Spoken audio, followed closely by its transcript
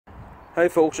Hi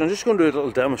folks, I'm just going to do a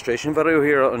little demonstration video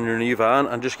here on your new van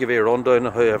and just give you a rundown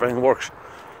of how everything works.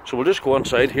 So we'll just go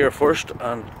inside here first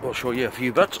and we'll show you a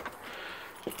few bits.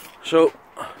 So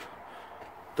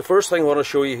the first thing I want to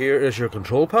show you here is your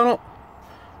control panel.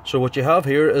 So what you have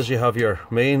here is you have your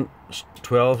main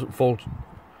 12 volt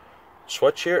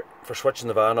switch here for switching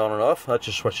the van on and off. That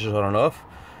just switches on and off.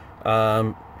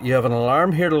 You have an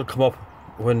alarm here that'll come up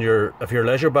when if your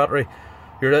leisure battery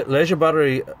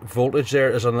voltage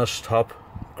there is on this top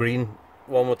green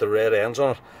one with the red ends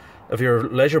on it. If your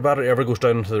leisure battery ever goes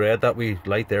down into the red, that wee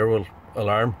light there will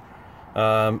alarm.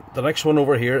 The next one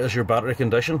over here is your battery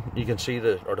condition. You can see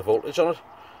the voltage on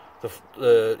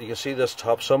it. You can see this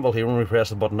top symbol here when we press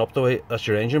the button up the way. That's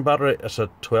your engine battery. It's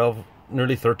at 12,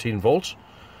 nearly 13 volts.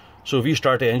 So if you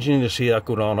start the engine, you see that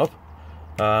going on up.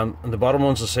 And the bottom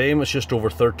one's the same. It's just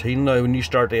over 13 now. When you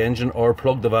start the engine or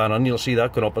plug the van in, you'll see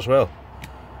that going up as well.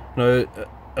 Now,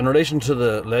 in relation to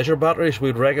the leisure batteries,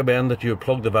 we'd recommend that you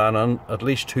plug the van in at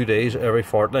least 2 days every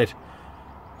fortnight,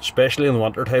 especially in the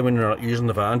winter time when you're not using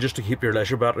the van, just to keep your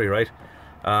leisure battery right.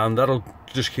 And that'll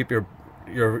just keep your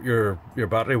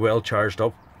battery well charged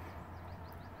up.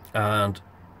 And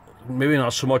maybe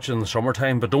not so much in the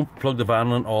summertime, but don't plug the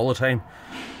van in all the time.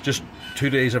 Just 2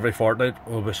 days every fortnight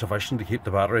will be sufficient to keep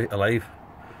the battery alive.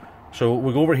 So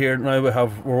we go over here now.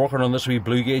 We're working on this wee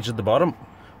blue gauge at the bottom.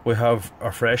 We have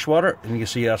our fresh water, and you can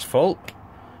see that's full,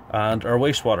 and our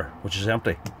wastewater, which is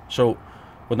empty. So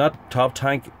when that top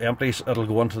tank empties, it'll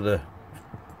go into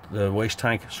the waste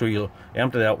tank, so you'll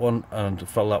empty that one and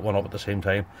fill that one up at the same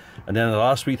time. And then the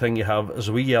last wee thing you have is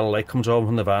a wee yellow light comes on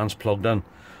when the van's plugged in.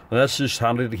 And that's just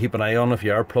handy to keep an eye on if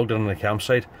you are plugged in the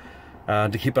campsite,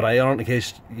 and to keep an eye on it in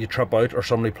case you trip out or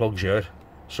somebody plugs you out.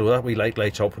 So that wee light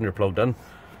lights up when you're plugged in.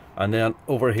 And then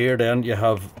over here then you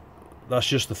have, that's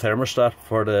just the thermostat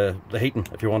for the heating,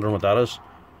 if you're wondering what that is.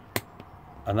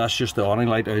 And that's just the awning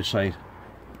light outside.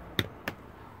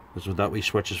 That's what that wee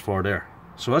switch is for there.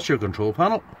 So that's your control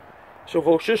panel. So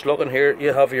folks, just looking here,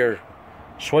 you have your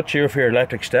switch here for your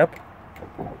electric step.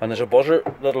 And there's a buzzer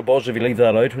that'll buzz if you leave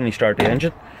that out when you start the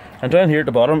engine. And down here at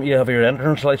the bottom you have your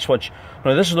entrance light switch.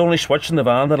 Now this is the only switch in the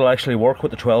van that'll actually work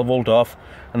with the 12 volt off.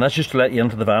 And that's just to let you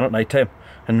into the van at night time.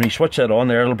 And when you switch that on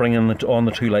there, it'll bring on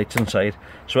the two lights inside.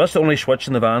 So that's the only switch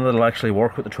in the van that'll actually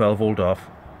work with the 12 volt off.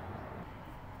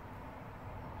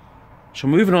 So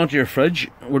moving on to your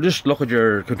fridge, we'll just look at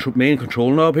your main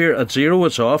control knob here. At 0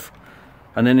 it's off,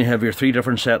 and then you have your 3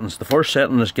 different settings. The first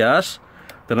setting is gas,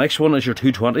 the next one is your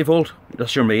 220 volt,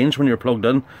 that's your mains when you're plugged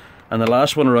in, and the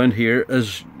last one around here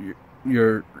is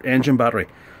your engine battery.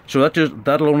 So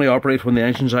that'll only operate when the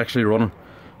engine's actually running.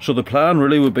 So the plan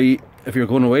really would be, if you're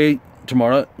going away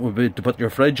tomorrow, would be to put your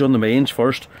fridge on the mains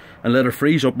first and let it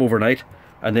freeze up overnight,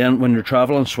 and then when you're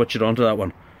travelling, switch it onto that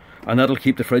one, and that'll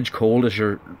keep the fridge cold as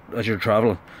you're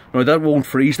travelling. Now that won't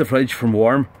freeze the fridge from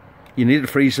warm. You need to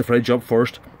freeze the fridge up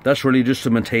first. That's really just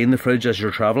to maintain the fridge as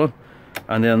you're travelling.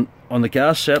 And then on the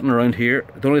gas setting around here,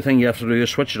 the only thing you have to do is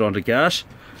switch it onto gas.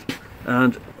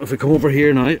 And if we come over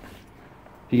here now,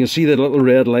 you can see the little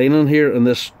red line in here in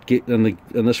this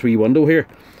wee window here.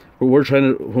 But we're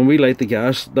trying to, when we light the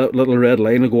gas, that little red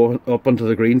line will go up into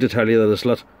the green to tell you that it's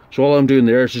lit. So all I'm doing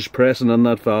there is just pressing in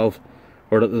that valve,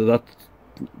 or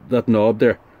that knob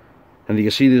there, and you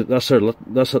can see that's it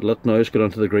lit now. It's going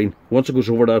onto the green. Once it goes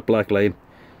over that black line,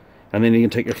 and then you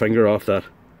can take your finger off that,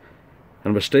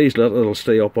 and if it stays lit, it'll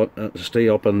stay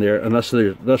up in there. And that's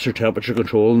your temperature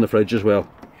control in the fridge as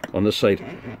well. On this side,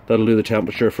 that'll do the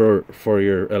temperature for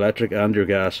your electric and your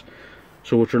gas.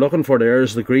 So what you're looking for there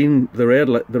is the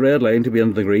red line to be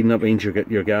into the green. That means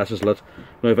your gas is lit.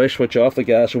 Now if I switch off the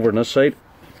gas over on this side,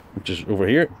 which is over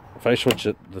here, if I switch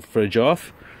the fridge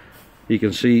off, you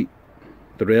can see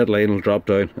the red line will drop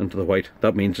down into the white.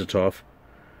 That means it's off.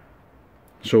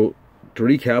 So to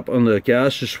recap, on the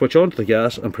gas, just switch on to the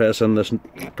gas and press in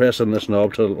this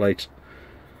knob till it lights.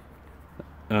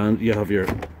 And you have your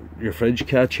fridge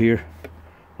catch here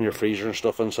and your freezer and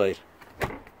stuff inside.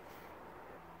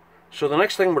 So the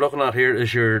next thing we're looking at here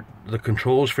is the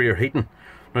controls for your heating.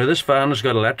 Now this van has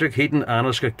got electric heating and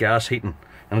it's got gas heating,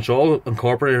 and it's all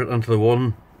incorporated into the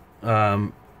one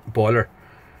boiler.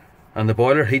 And the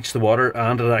boiler heats the water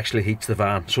and it actually heats the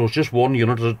van. So it's just one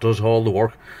unit that does all the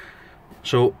work.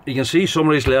 So you can see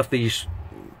somebody's left these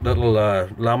little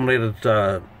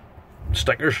laminated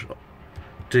stickers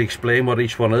to explain what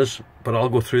each one is, but I'll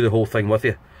go through the whole thing with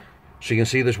you. So you can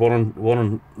see there's one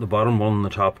on the bottom, one on the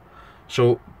top.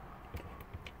 So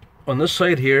on this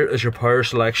side here is your power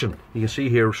selection. You can see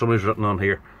here somebody's written on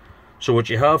here. So what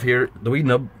you have here, the wee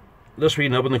nub, this wee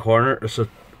nub in the corner, it's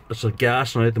a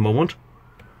gas now at the moment.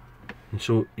 And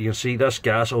so you can see that's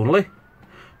gas only.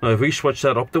 Now if we switch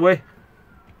that up the way,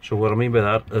 so what I mean by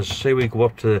that is, say we go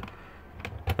up to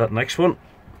that next one,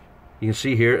 you can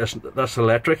see here that's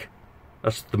electric,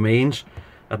 that's the mains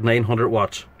at 900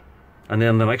 watts, and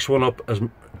then the next one up is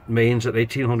mains at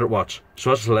 1800 watts. So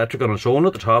that's electric on its own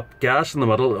at the top, gas in the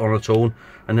middle on its own,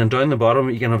 and then down the bottom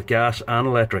you can have gas and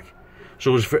electric.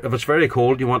 So if it's very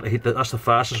cold, you want to heat that's the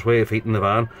fastest way of heating the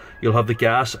van. You'll have the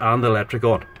gas and the electric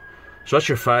on. So that's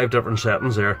your 5 different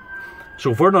settings there.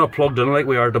 So if we're not plugged in like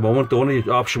we are at the moment, the only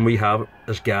option we have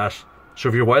is gas. So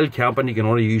if you're wild camping, you can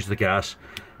only use the gas.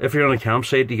 If you're on a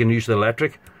campsite, you can use the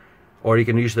electric, or you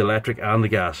can use the electric and the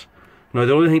gas. Now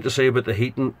the only thing to say about the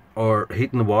heating or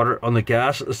heating the water, on the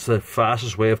gas it's the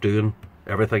fastest way of doing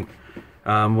everything.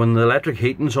 When the electric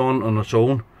heating's on its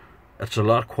own, it's a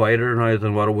lot quieter now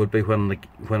than what it would be when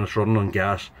it's running on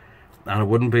gas. And it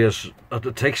wouldn't be as,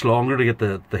 it takes longer to get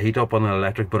the heat up on the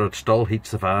electric, but it still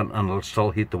heats the van and it'll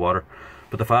still heat the water.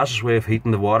 But the fastest way of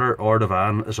heating the water or the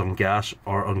van is on gas,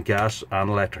 or on gas and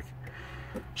electric.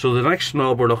 So the next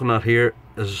knob we're looking at here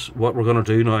is what we're going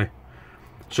to do now.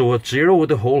 So at 0 with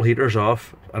the whole heaters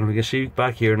off, and we can see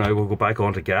back here now, we'll go back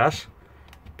onto gas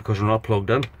because we're not plugged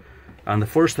in. And the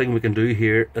first thing we can do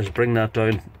here is bring that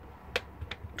down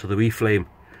to the wee flame,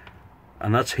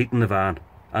 and that's heating the van.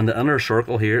 And the inner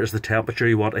circle here is the temperature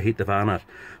you want to heat the van at.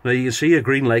 Now you can see a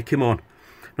green light come on.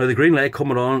 Now the green light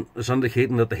coming on is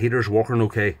indicating that the heater's working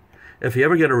okay. If you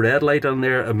ever get a red light on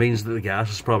there, it means that the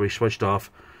gas is probably switched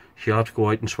off. So you have to go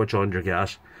out and switch on your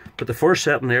gas. But the first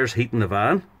setting there is heating the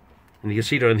van. And you can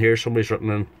see down here somebody's written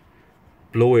in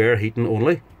blow air heating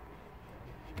only.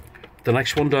 The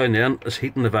next one down then is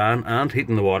heating the van and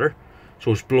heating the water.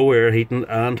 So it's blow air heating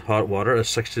and hot water at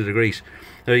 60 degrees.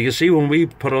 Now you can see when we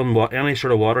put on any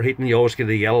sort of water heating, you always get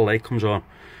the yellow light comes on.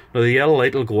 Now the yellow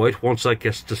light will go out once that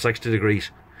gets to 60 degrees.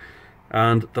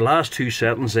 And the last two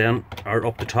settings then are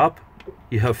up the top.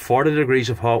 You have 40 degrees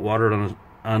of hot water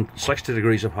and 60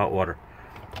 degrees of hot water.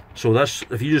 So that's,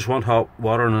 if you just want hot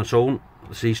water on its own,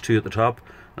 it's these two at the top.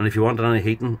 And if you want any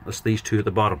heating, it's these two at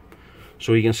the bottom.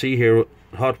 So you can see here,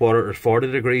 hot water at 40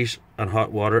 degrees and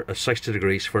hot water at 60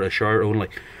 degrees for a shower only.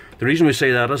 The reason we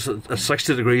say that is at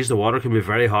 60 degrees the water can be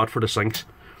very hot for the sinks,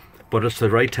 but it's the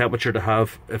right temperature to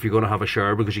have if you're going to have a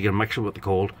shower, because you can mix it with the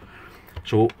cold.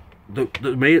 So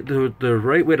the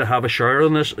right way to have a shower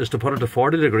on this is to put it to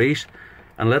 40 degrees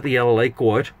and let the yellow light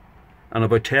go out, and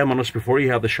about 10 minutes before you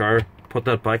have the shower, put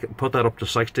that up to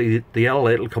 60. The yellow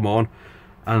light will come on,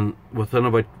 and within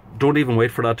about, don't even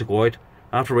wait for that to go out.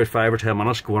 After about 5 or 10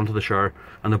 minutes, go into the shower,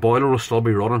 and the boiler will still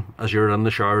be running as you're in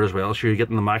the shower as well, so you're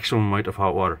getting the maximum amount of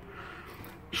hot water.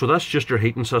 So that's just your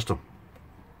heating system.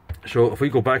 So if we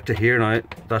go back to here now,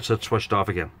 that's it switched off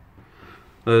again.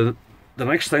 The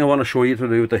next thing I want to show you to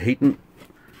do with the heating,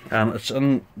 and it's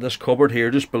in this cupboard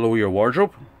here just below your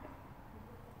wardrobe,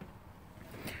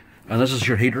 and this is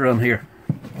your heater in here.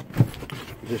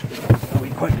 Just a wee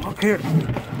quick look here.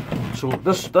 So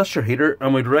that's your heater,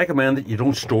 and we'd recommend that you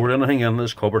don't store anything in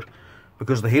this cupboard,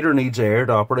 because the heater needs air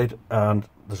to operate, and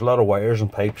there's a lot of wires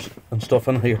and pipes and stuff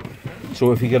in here.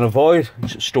 So if you can avoid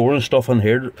storing stuff in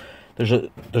here, there's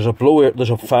a blow air, there's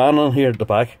a fan in here at the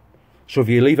back. So if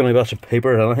you leave any bits of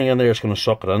paper or anything in there, it's going to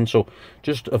suck it in. So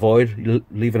just avoid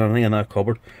leaving anything in that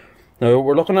cupboard. Now what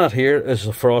we're looking at here is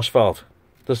the frost valve.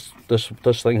 This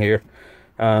thing here,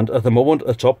 and at the moment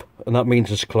it's up, and that means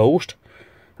it's closed.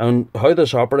 And how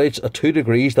this operates, at 2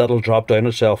 degrees that'll drop down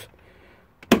itself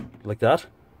like that,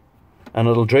 and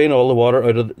it'll drain all the water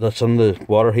out that's in the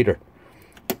water heater.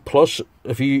 Plus,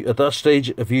 if you at that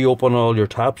stage, if you open all your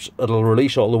taps, it'll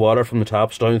release all the water from the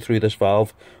taps down through this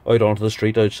valve out onto the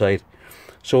street outside.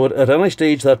 So at any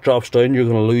stage that drops down, you're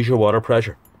going to lose your water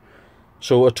pressure.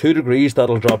 So at 2 degrees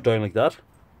that'll drop down like that,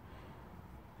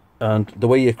 and the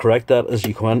way you correct that is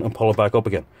you come in and pull it back up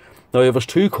again. Now if it's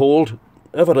too cold,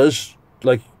 if it is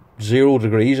like 0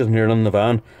 degrees and you're in the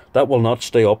van, that will not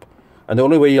stay up, and the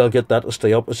only way you'll get that to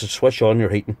stay up is to switch on your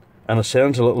heating, and it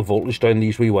sends a little voltage down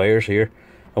these wee wires here,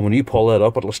 and when you pull that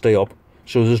up it'll stay up.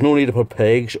 So there's no need to put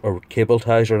pegs or cable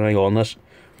ties or anything on this.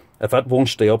 If that won't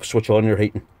stay up, switch on your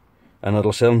heating and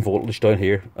it'll send voltage down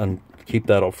here and keep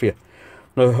that up for you.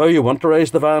 Now how you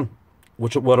winterize the van,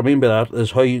 what I mean by that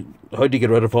is how do you get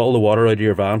rid of all the water out of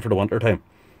your van for the winter time.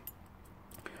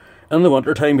 In the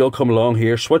winter time you'll come along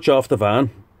here, switch off the van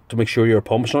to make sure your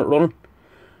pump's not running,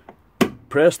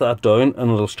 press that down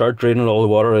and it'll start draining all the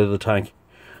water out of the tank.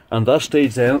 And that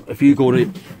stage then, if you go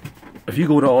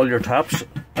to all your taps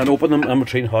and open them in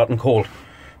between hot and cold.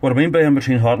 What I mean by in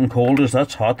between hot and cold is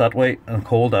that's hot that way and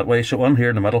cold that way, so in here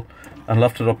in the middle and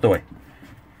lift it up the way.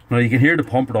 Now you can hear the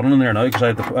pump running in there now because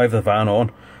I have the fan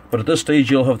on, but at this stage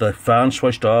you'll have the fan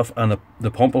switched off and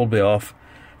the pump will be off,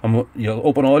 and you'll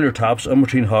open all your taps in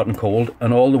between hot and cold,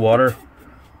 and all the water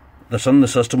that's in the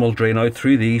system will drain out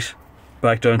through these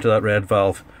back down to that red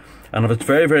valve. And if it's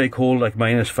very, very cold, like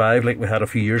 -5, like we had a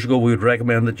few years ago, we would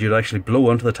recommend that you'd actually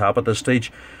blow into the tap at this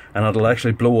stage, and it'll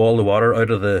actually blow all the water out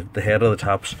of the head of the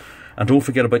taps. And don't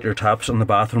forget about your taps in the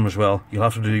bathroom as well. You'll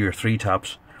have to do your 3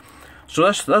 taps. So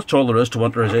that's all there is to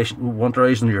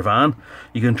winterizing your van.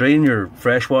 You can drain your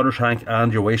freshwater tank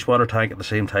and your wastewater tank at the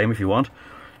same time if you want.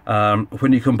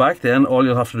 When you come back then, all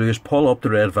you'll have to do is pull up the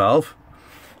red valve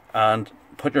and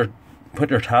put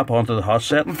your tap onto the hot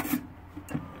setting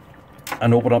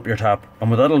and open up your tap. And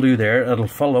what that'll do there, it'll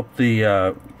fill up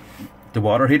the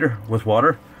water heater with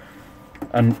water,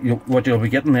 and what you'll be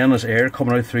getting then is air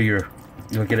coming out through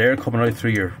you'll get air coming out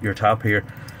through your tap here.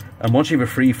 And once you have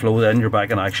a free flow, then you're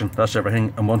back in action. That's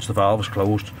everything. And once the valve is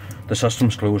closed, the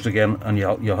system's closed again, and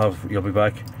you'll be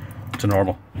back to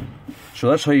normal. So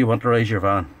that's how you winterize your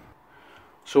van.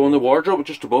 So in the wardrobe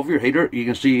just above your heater, you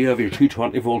can see you have your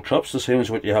 220-volt trips, the same as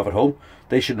what you have at home.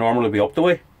 They should normally be up the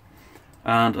way.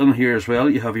 And in here as well,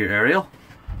 you have your aerial.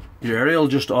 Your aerial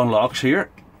just unlocks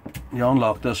here. You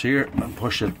unlock this here and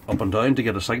push it up and down to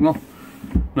get a signal.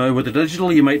 Now with the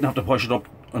digital, you mightn't have to push it up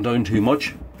and down too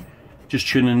much. Just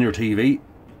tune in your TV,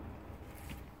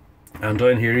 and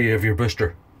down here you have your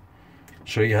booster.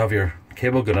 So you have your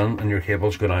cable going in and your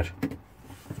cables going out.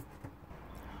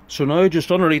 So now just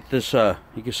underneath this,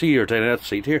 you can see your dinette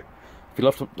seat here. If you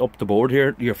lift up the board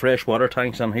here, your fresh water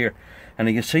tank's in here, and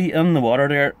you can see in the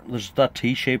water there's that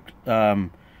T-shaped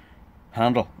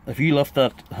handle. If you lift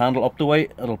that handle up the way,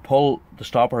 it'll pull the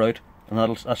stopper out, and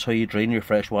that's how you drain your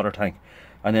fresh water tank.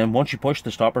 And then once you push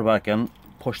the stopper back in,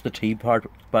 push the T part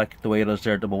back the way it is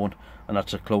there at the moment, and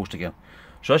that's it closed again.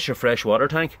 So that's your fresh water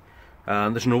tank.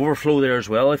 And there's an overflow there as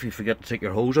well. If you forget to take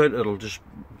your hose out, it'll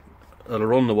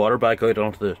run the water back out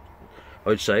onto the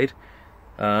outside.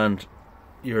 And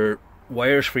your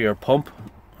wires for your pump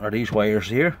are these wires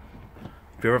here.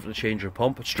 If you ever have to change your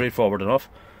pump, it's straightforward enough.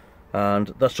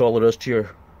 And that's all there is to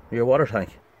your water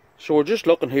tank. So we're just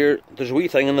looking here. There's a wee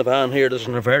thing in the van here. There's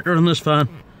an inverter in this van,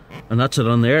 and that's it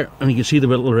on there. And you can see the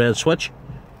little red switch.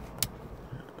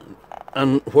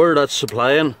 And where that's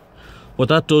supplying, what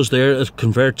that does there is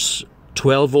converts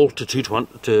 12 volt to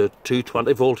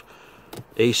 220 volt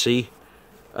AC,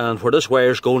 and where this wire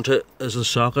is going to is the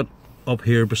socket up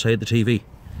here beside the TV.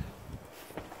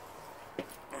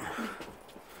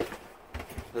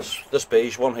 This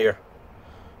beige one here.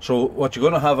 So what you're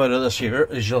going to have out of this here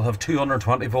is you'll have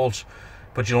 220 volts,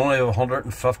 but you'll only have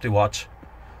 150 watts.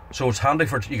 So it's handy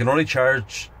for, you can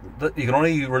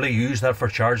only really use that for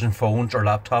charging phones or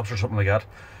laptops or something like that.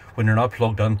 When you're not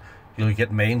plugged in, you'll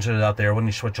get mains out of that there when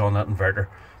you switch on that inverter.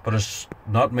 But it's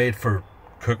not made for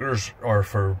cookers or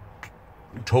for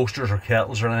toasters or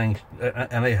kettles or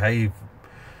any high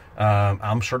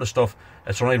amp sort of stuff.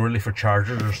 It's only really for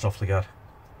chargers or stuff like that.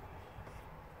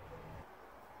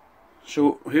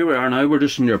 So here we are now, we're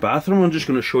just in your bathroom. I'm just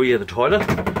going to show you the toilet.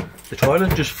 The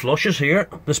toilet just flushes here.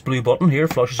 This blue button here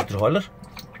flushes the toilet.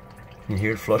 You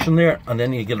hear it flushing there, and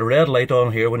then you get a red light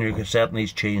on here when your cassette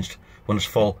needs changed. When it's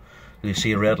full, you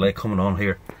see a red light coming on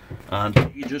here.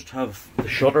 And you just have the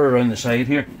shutter around the side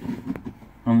here,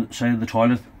 on the side of the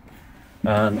toilet,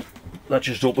 and that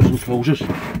just opens and closes.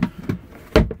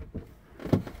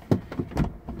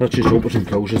 That just opens and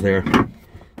closes there.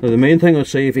 Now the main thing I'd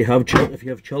say, if you have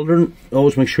children,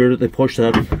 always make sure that they push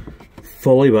that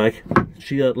fully back.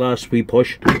 See that last wee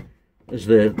push is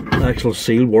the actual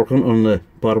seal working on the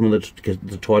bottom of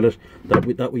the toilet.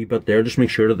 That wee bit there, just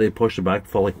make sure that they push it back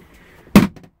fully.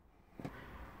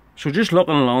 So just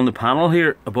looking along the panel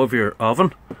here above your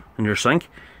oven and your sink,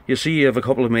 you see you have a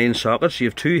couple of main sockets. You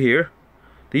have 2 here.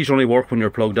 These only work when you're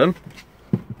plugged in.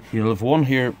 You'll have one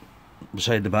here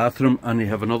beside the bathroom, and you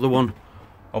have another one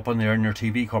up in there in your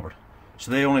TV cupboard. So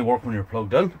they only work when you're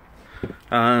plugged in.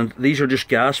 And these are just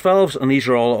gas valves, and these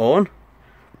are all on.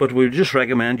 But we just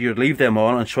recommend you leave them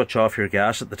on and switch off your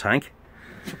gas at the tank.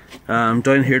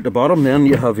 Down here at the bottom then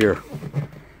you have your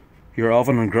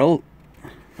oven and grill.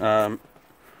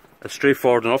 It's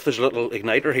straightforward enough. There's a little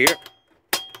igniter here,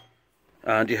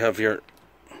 and you have your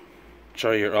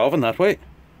oven that way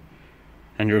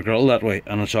and your grill that way,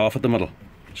 and it's off at the middle.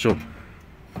 So,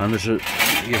 and you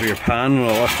have your pan and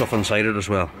all that stuff inside it as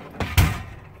well.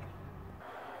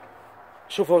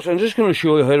 So folks, I'm just going to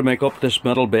show you how to make up this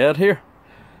metal bed here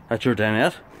at your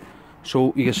dinette.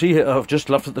 So you can see I've just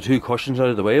lifted the 2 cushions out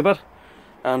of the way a bit,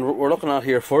 and what we're looking at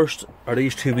here first are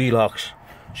these 2 wee locks.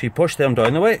 So you push them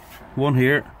down the way, one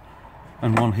here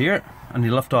and one here, and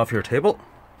you lift off your table.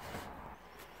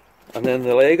 And then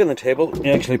the leg on the table,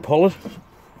 you actually pull it,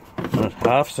 and it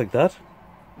halves like that.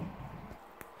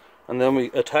 and then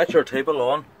we attach our table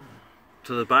on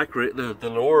to the back, the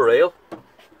lower rail,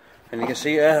 and you can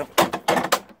see I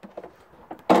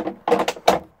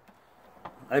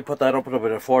put that up at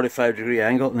about a 45-degree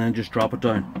angle and then just drop it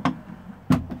down.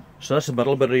 So that's the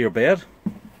middle bit of your bed.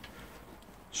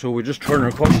 So we just turn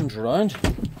our cushions around.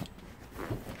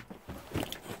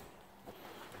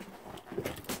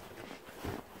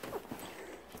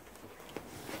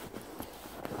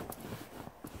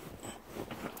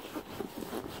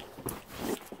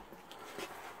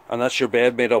 And that's your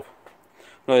bed made up.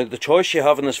 Now the choice you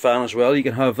have in this van as well, you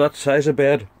can have that size of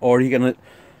bed, or we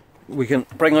can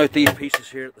bring out these pieces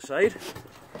here at the side.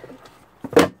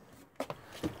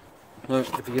 Now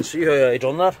if you can see how I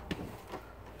done that,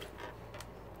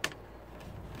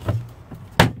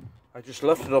 I just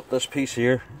lifted up this piece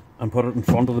here and put it in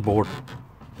front of the board.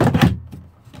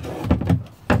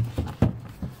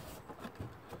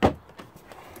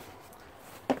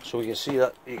 So you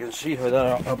can see how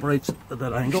that operates at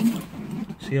that angle.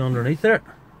 See underneath there?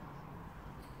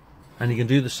 And you can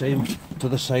do the same to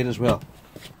the side as well.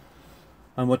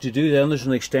 And what you do then, there's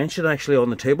an extension actually on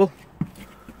the table.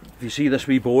 If you see this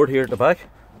wee board here at the back,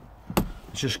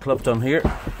 it's just clipped on here.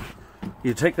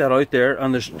 You take that out there,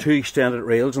 and there's two extended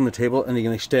rails on the table, and you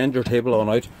can extend your table on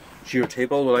out. So your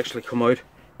table will actually come out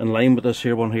in line with this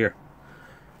here one here.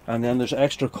 And then there's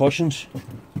extra cushions